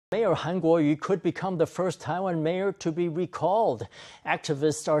Mayor Han Kuo-yu could become the first Taiwan mayor to be recalled.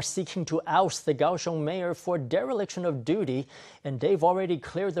 Activists are seeking to oust the Kaohsiung mayor for dereliction of duty, and they've already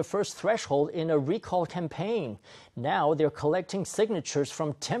cleared the first threshold in a recall campaign. Now they're collecting signatures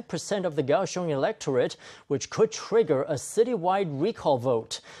from 10% of the Kaohsiung electorate, which could trigger a citywide recall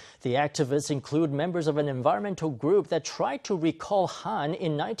vote. The activists include members of an environmental group that tried to recall Han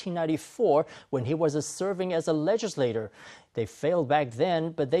in 1994 when he was serving as a legislator. They failed back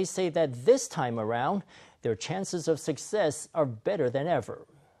then, but they say that this time around, their chances of success are better than ever.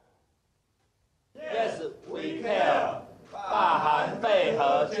 Yes, we care.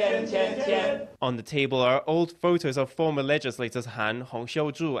 On the table are old photos of former legislators Han,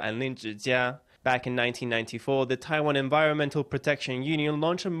 Hsiu-chu, and Lin Chih-chia. Back in 1994, the Taiwan Environmental Protection Union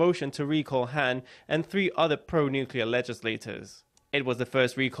launched a motion to recall Han and 3 other pro-nuclear legislators. It was the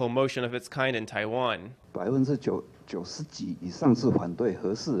first recall motion of its kind in Taiwan. At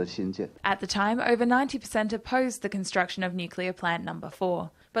the time, over 90% opposed the construction of nuclear plant number 4.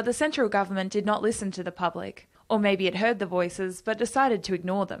 But the central government did not listen to the public. Or maybe it heard the voices, but decided to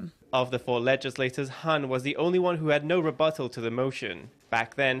ignore them. Of the 4 legislators, Han was the only one who had no rebuttal to the motion.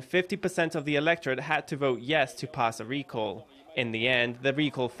 Back then, 50% of the electorate had to vote yes to pass a recall. In the end, the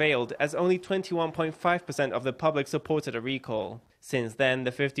recall failed, as only 21.5% of the public supported a recall. Since then,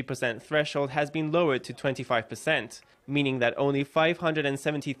 the 50% threshold has been lowered to 25%, meaning that only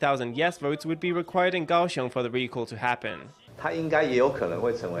 570,000 yes votes would be required in Kaohsiung for the recall to happen.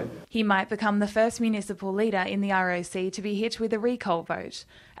 He might become the first municipal leader in the R.O.C to be hit with a recall vote,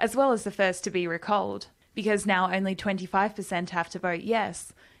 as well as the first to be recalled. Because now only 25% have to vote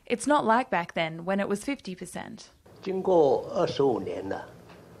yes. It's not like back then, when it was 50%.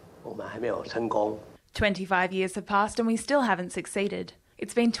 25 years have passed and we still haven't succeeded.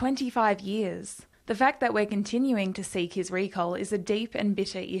 It's been 25 years. The fact that we're continuing to seek his recall is a deep and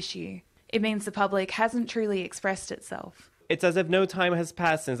bitter issue. It means the public hasn't truly expressed itself. It's as if no time has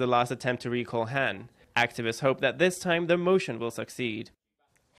passed since the last attempt to recall Han. Activists hope that this time their motion will succeed.